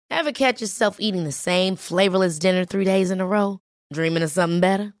Ever catch yourself eating the same flavorless dinner 3 days in a row? Dreaming of something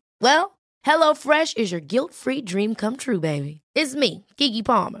better? Well, HelloFresh is your guilt-free dream come true, baby. It's me, Keke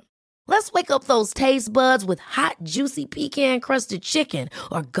Palmer. Let's wake up those taste buds with hot, juicy pecan-crusted chicken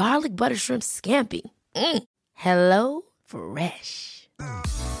or garlic butter shrimp scampi. Hello Fresh.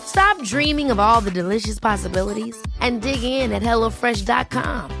 Stop dreaming of all the delicious possibilities and dig in at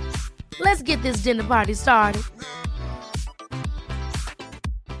HelloFresh.com. Let's get this dinner party started.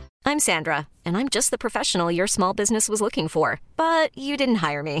 I'm Sandra, and I'm just the professional your small business was looking for. But you didn't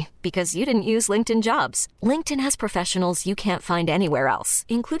hire me because you didn't use LinkedIn Jobs. LinkedIn has professionals you can't find anywhere else,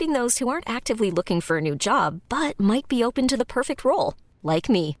 including those who aren't actively looking for a new job, but might be open to the perfect role, like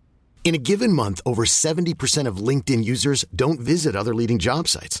me. In a given month, over 70% of LinkedIn users don't visit other leading job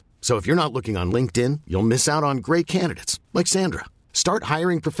sites. So if you're not looking on LinkedIn, you'll miss out on great candidates like Sandra. Start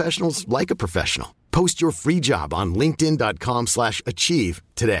hiring professionals like a professional. Post your free job on linkedin.com/achieve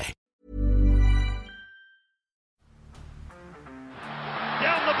today.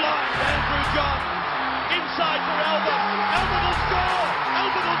 Down the blind, Andrew John. Inside for Elba. Elba will score.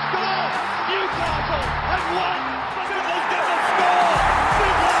 Elba will score. Newcastle have won. Siddle's going to score.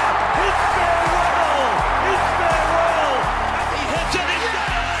 Siddler, it's farewell. It's farewell. And he hits it. He's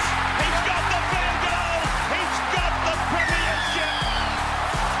got it. He's got the field goal. He's got the premiership.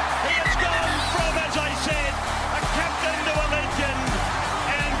 He has gone from, as I said, a captain to a legend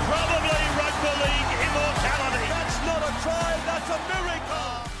and probably rugby league immortality. That's not a try. That's a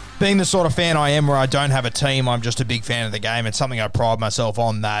miracle. Being the sort of fan I am where I don't have a team, I'm just a big fan of the game. It's something I pride myself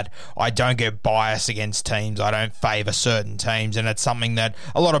on, that I don't get biased against teams. I don't favour certain teams, and it's something that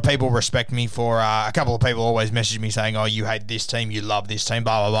a lot of people respect me for. A couple of people always message me saying, oh, you hate this team, you love this team,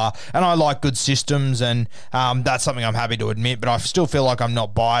 blah, blah, blah. And I like good systems, and that's something I'm happy to admit, but I still feel like I'm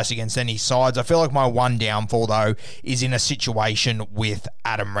not biased against any sides. I feel like my one downfall, though, is in a situation with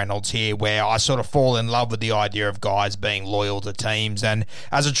Adam Reynolds here, where I sort of fall in love with the idea of guys being loyal to teams, and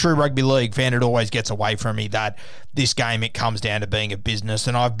as a true rugby league fan, it always gets away from me that this game, it comes down to being a business,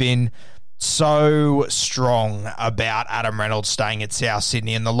 and I've been so strong about Adam Reynolds staying at South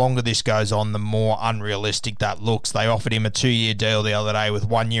Sydney, and the longer this goes on, the more unrealistic that looks. They offered him a 2-year deal the other day with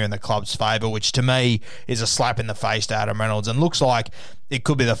 1 year in the club's favour, which to me is a slap in the face to Adam Reynolds, and looks like it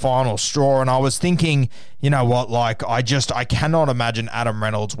could be the final straw. And I was thinking, you know what, like, I cannot imagine Adam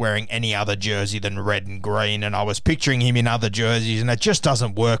Reynolds wearing any other jersey than red and green, and I was picturing him in other jerseys, and it just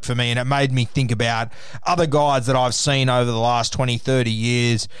doesn't work for me, and it made me think about other guys that I've seen over the last 20, 30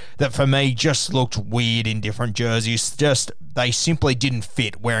 years that for me just looked weird in different jerseys. Just, they simply didn't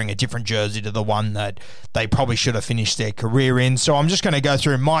fit wearing a different jersey to the one that they probably should have finished their career in. So I'm just going to go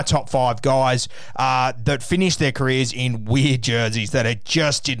through my top 5 guys that finished their careers in weird jerseys that it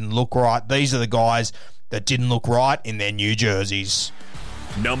just didn't look right. These are the guys that didn't look right in their new jerseys.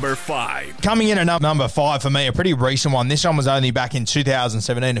 Number 5. Coming in at number 5 for me, a pretty recent one. This one was only back in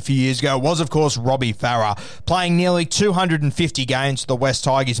 2017, a few years ago. It was, of course, Robbie Farah, playing nearly 250 games for the West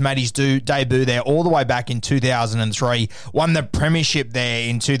Tigers. Made his debut there all the way back in 2003. Won the premiership there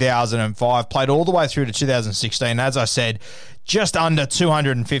in 2005. Played all the way through to 2016. As I said, just under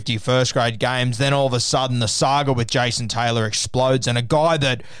 250 first-grade games. Then all of a sudden, the saga with Jason Taylor explodes, and a guy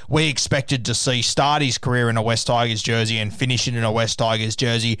that we expected to see start his career in a West Tigers jersey and finish it in a West Tigers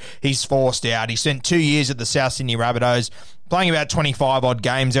jersey, he's forced out. He spent 2 years at the South Sydney Rabbitohs, playing about 25-odd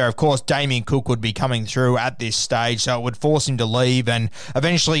games there. Of course, Damien Cook would be coming through at this stage, so it would force him to leave, and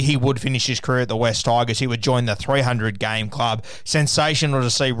eventually he would finish his career at the West Tigers. He would join the 300-game club. Sensational to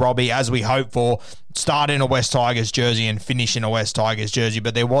see Robbie, as we hope for, start in a West Tigers jersey and finish in a West Tigers jersey,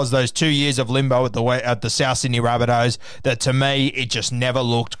 but there was those 2 years of limbo at the South Sydney Rabbitohs that, to me, it just never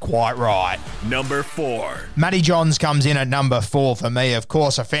looked quite right. Number 4. Matty Johns comes in at number 4 for me. Of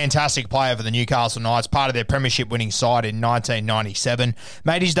course, a fantastic player for the Newcastle Knights, part of their premiership winning side in 1997.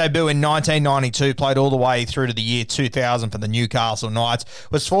 Made his debut in 1992, played all the way through to the year 2000 for the Newcastle Knights,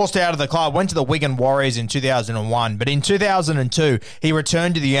 was forced out of the club, went to the Wigan Warriors in 2001, but in 2002, he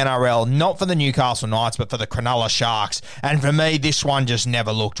returned to the NRL, not for the Newcastle Knights, but for the Cronulla Sharks. And for me, this one just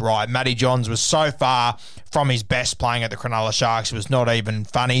never looked right. Matty Johns was so far from his best playing at the Cronulla Sharks. It was not even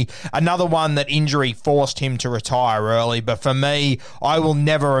funny. Another one that injury forced him to retire early, but for me, I will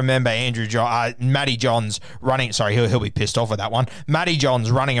never remember Matty Johns running, sorry, he'll be pissed off with that one. Matty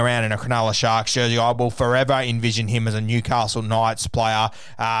Johns running around in a Cronulla Sharks jersey. I will forever envision him as a Newcastle Knights player.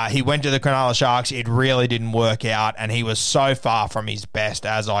 He went to the Cronulla Sharks. It really didn't work out, and he was so far from his best,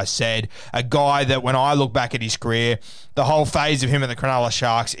 as I said. A guy that when I look back at his career, the whole phase of him at the Cronulla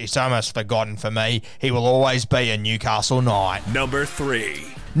Sharks, it's almost forgotten for me. He will always be a Newcastle Knight. Number 3.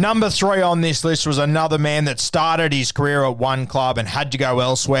 Number 3 on this list was another man that started his career at one club and had to go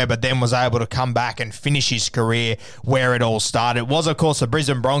elsewhere, but then was able to come back and finish his career where it all started. It was, of course, the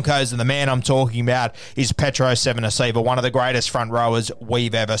Brisbane Broncos, and the man I'm talking about is Petro Civoniceva, one of the greatest front rowers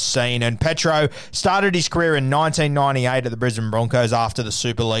we've ever seen. And Petro started his career in 1998 at the Brisbane Broncos after the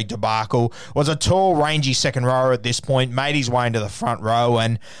Super League debacle, was a tall, rangy second rower at this point, made his way into the front row,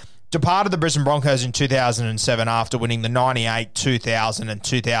 and departed the Brisbane Broncos in 2007 after winning the 98, 2000 and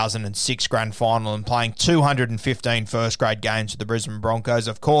 2006 grand final and playing 215 first-grade games for the Brisbane Broncos.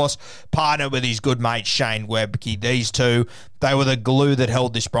 Of course, partnered with his good mate Shane Webke. These two, they were the glue that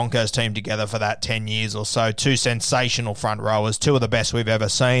held this Broncos team together for that 10 years or so. Two sensational front rowers, two of the best we've ever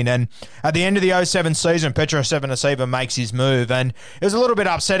seen. And at the end of the 07 season, Petro Civoniceva makes his move. And it was a little bit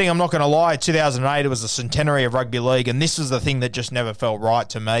upsetting, I'm not going to lie. 2008, it was the centenary of rugby league, and this was the thing that just never felt right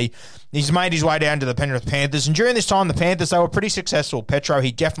to me. He's made his way down to the Penrith Panthers, and during this time, the Panthers, they were pretty successful. Petro,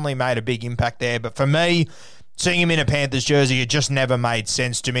 he definitely made a big impact there, but for me, seeing him in a Panthers jersey, it just never made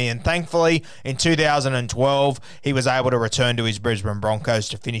sense to me. And thankfully, in 2012, he was able to return to his Brisbane Broncos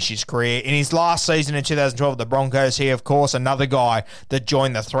to finish his career. In his last season in 2012, the Broncos, he, of course, another guy that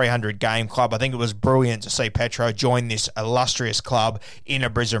joined the 300-game club. I think it was brilliant to see Petro join this illustrious club in a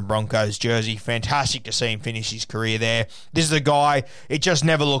Brisbane Broncos jersey. Fantastic to see him finish his career there. This is a guy, it just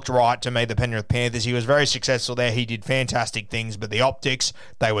never looked right to me, the Penrith Panthers. He was very successful there. He did fantastic things, but the optics,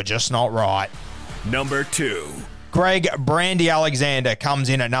 they were just not right. Number 2. Greg Brandy Alexander comes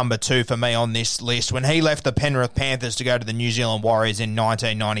in at number 2 for me on this list. When he left the Penrith Panthers to go to the New Zealand Warriors in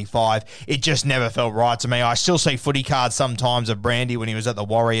 1995, it just never felt right to me. I still see footy cards sometimes of Brandy when he was at the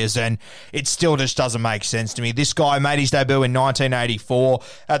Warriors, and it still just doesn't make sense to me. This guy made his debut in 1984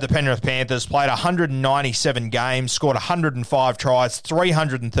 at the Penrith Panthers, played 197 games, scored 105 tries,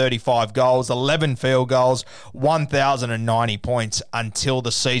 335 goals, 11 field goals, 1,090 points until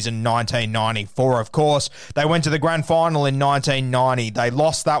the season 1994. Of course, they went to the grand final in 1990. They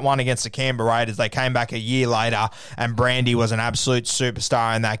lost that one against the Canberra Raiders. They came back a year later, and Brandy was an absolute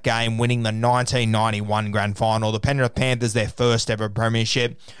superstar in that game, winning the 1991 grand final. The Penrith Panthers, their first ever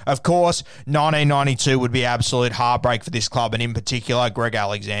premiership. Of course, 1992 would be absolute heartbreak for this club, and in particular, Greg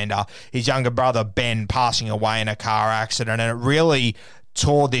Alexander. His younger brother, Ben, passing away in a car accident, and it really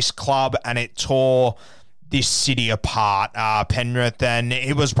tore this club, and it tore this city apart, Penrith, and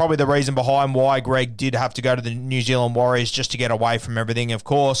it was probably the reason behind why Greg did have to go to the New Zealand Warriors, just to get away from everything. Of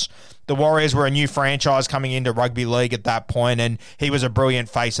course, the Warriors were a new franchise coming into rugby league at that point, and he was a brilliant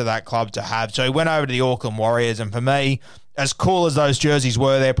face of that club to have. So he went over to the Auckland Warriors, and for me, as cool as those jerseys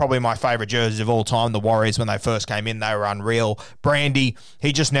were, they're probably my favourite jerseys of all time. The Warriors, when they first came in, they were unreal. Brandy,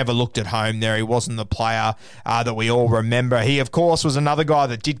 he just never looked at home there. He wasn't the player that we all remember. He, of course, was another guy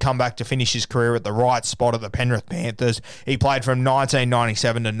that did come back to finish his career at the right spot at the Penrith Panthers. He played from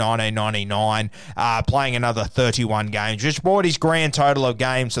 1997 to 1999, playing another 31 games, which brought his grand total of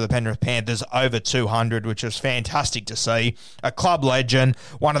games to the Penrith Panthers over 200, which was fantastic to see. A club legend,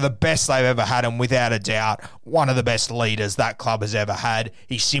 one of the best they've ever had, and without a doubt, one of the best leaders that club has ever had.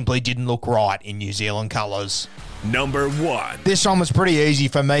 He simply didn't look right in New Zealand colours. Number 1. This one was pretty easy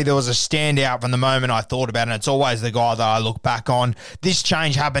for me. There was a standout from the moment I thought about it, and it's always the guy that I look back on. This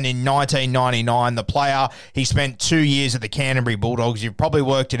change happened in 1999. The player, he spent 2 years at the Canterbury Bulldogs. You've probably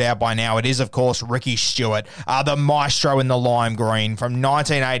worked it out by now. It is, of course, Ricky Stuart, the maestro in the lime green. From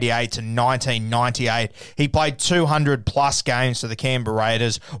 1988 to 1998, he played 200-plus games for the Canberra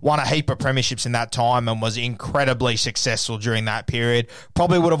Raiders, won a heap of premierships in that time, and was incredibly successful during that period.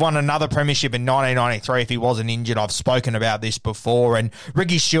 Probably would have won another premiership in 1993 if he wasn't injured. I've spoken about this before. And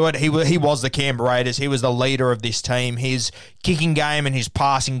Ricky Stuart, he was the Canberra Raiders. He was the leader of this team. His kicking game and his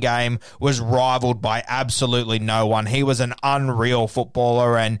passing game was rivaled by absolutely no one. He was an unreal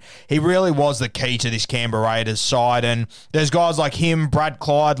footballer, and he really was the key to this Canberra Raiders side. And there's guys like him, Brad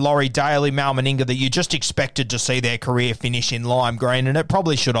Clyde, Laurie Daly, Mal Meninga, that you just expected to see their career finish in lime green, and it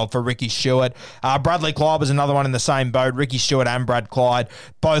probably should have for Ricky Stuart. Bradley Clyde was another one in the same boat. Ricky Stuart and Brad Clyde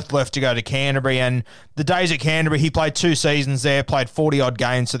both left to go to Canterbury, and the days at Canterbury, he played 2 seasons there, played 40-odd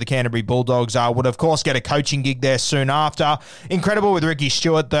games for the Canterbury Bulldogs, would, of course, get a coaching gig there soon after. Incredible with Ricky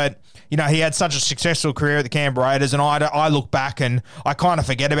Stuart that, you know, he had such a successful career at the Canberra Raiders, and I look back and I kind of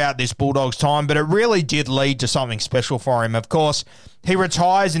forget about this Bulldogs time, but it really did lead to something special for him. Of course, he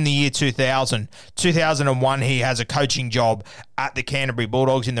retires in the year 2000. 2001, he has a coaching job at the Canterbury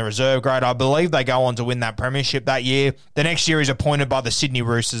Bulldogs in the reserve grade. I believe they go on to win that premiership that year. The next year, he's appointed by the Sydney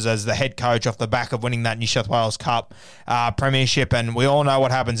Roosters as the head coach off the back of winning that New South Wales Cup premiership, and we all know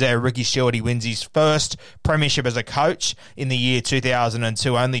what happens there. Ricky Stuart, he wins his first premiership as a coach in the year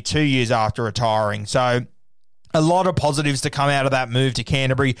 2002, only 2 years after retiring. So A lot of positives to come out of that move to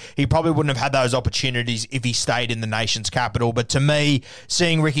Canterbury. He probably wouldn't have had those opportunities if he stayed in the nation's capital. But to me,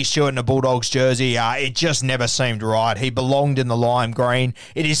 seeing Ricky Stuart in a Bulldogs jersey, it just never seemed right. He belonged in the lime green.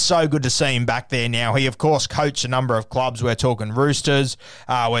 It is so good to see him back there now. He, of course, coached a number of clubs. We're talking Roosters,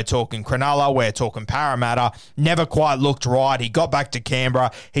 we're talking Cronulla, we're talking Parramatta. Never quite looked right. He got back to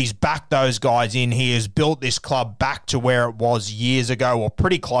Canberra. He's backed those guys in. He has built this club back to where it was years ago, or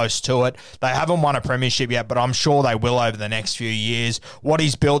pretty close to it. They haven't won a premiership yet, but I'm sure they will over the next few years. What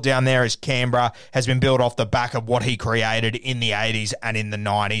he's built down there is Canberra has been built off the back of what he created in the 80s and in the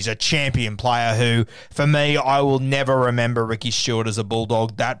 90s. A champion player who, for me, I will never remember Ricky Stuart as a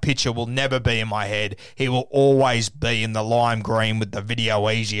Bulldog. That picture will never be in my head. He will always be in the lime green with the video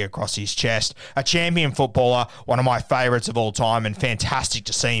easy across his chest. A champion footballer, one of my favourites of all time, and fantastic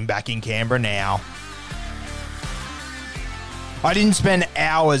to see him back in Canberra now. I didn't spend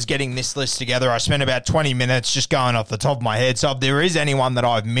hours getting this list together. I spent about 20 minutes just going off the top of my head. So if there is anyone that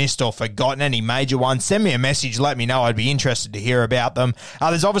I've missed or forgotten, any major ones, send me a message. Let me know. I'd be interested to hear about them.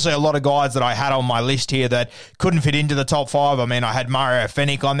 There's obviously a lot of guys that I had on my list here that couldn't fit into the top five. I mean, I had Mario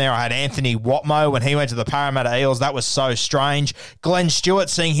Fenech on there. I had Anthony Watmo when he went to the Parramatta Eels. That was so strange. Glenn Stewart,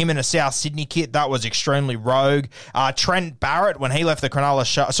 seeing him in a South Sydney kit, that was extremely rogue. Trent Barrett, when he left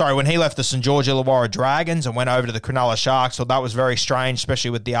the when he left the St. George Illawarra Dragons and went over to the Cronulla Sharks, so that was very strange, especially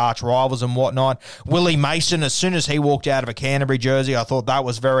with the arch rivals and whatnot. Willie Mason, as soon as he walked out of a Canterbury jersey, I thought that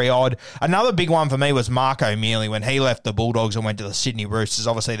was very odd. Another big one for me was Mark O'Mealy when he left the Bulldogs and went to the Sydney Roosters.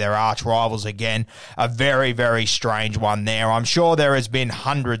 Obviously, their arch rivals again. A very, very strange one there. I'm sure there has been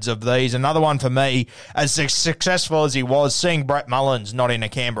hundreds of these. Another one for me, as successful as he was, seeing Brett Mullins not in a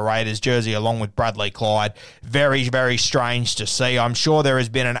Canberra Raiders jersey along with Bradley Clyde. Very, very strange to see. I'm sure there has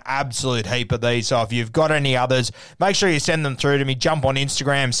been an absolute heap of these. So if you've got any others, make sure you send them through to me. Jump on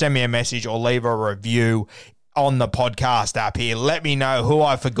Instagram, send me a message, or leave a review on the podcast app here. Let me know who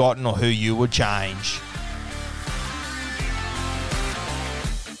I've forgotten or who you would change.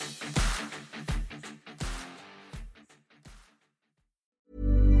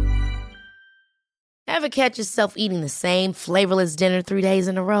 Ever catch yourself eating the same flavorless dinner 3 days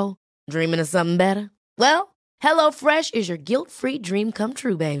in a row? Dreaming of something better? Well, HelloFresh is your guilt-free dream come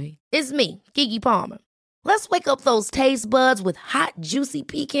true, baby. It's me, Keke Palmer. Let's wake up those taste buds with hot, juicy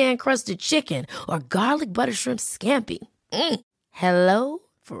pecan-crusted chicken or garlic butter shrimp scampi. Hello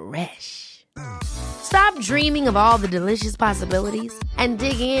Fresh. Stop dreaming of all the delicious possibilities and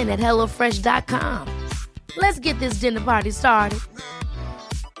dig in at HelloFresh.com. Let's get this dinner party started.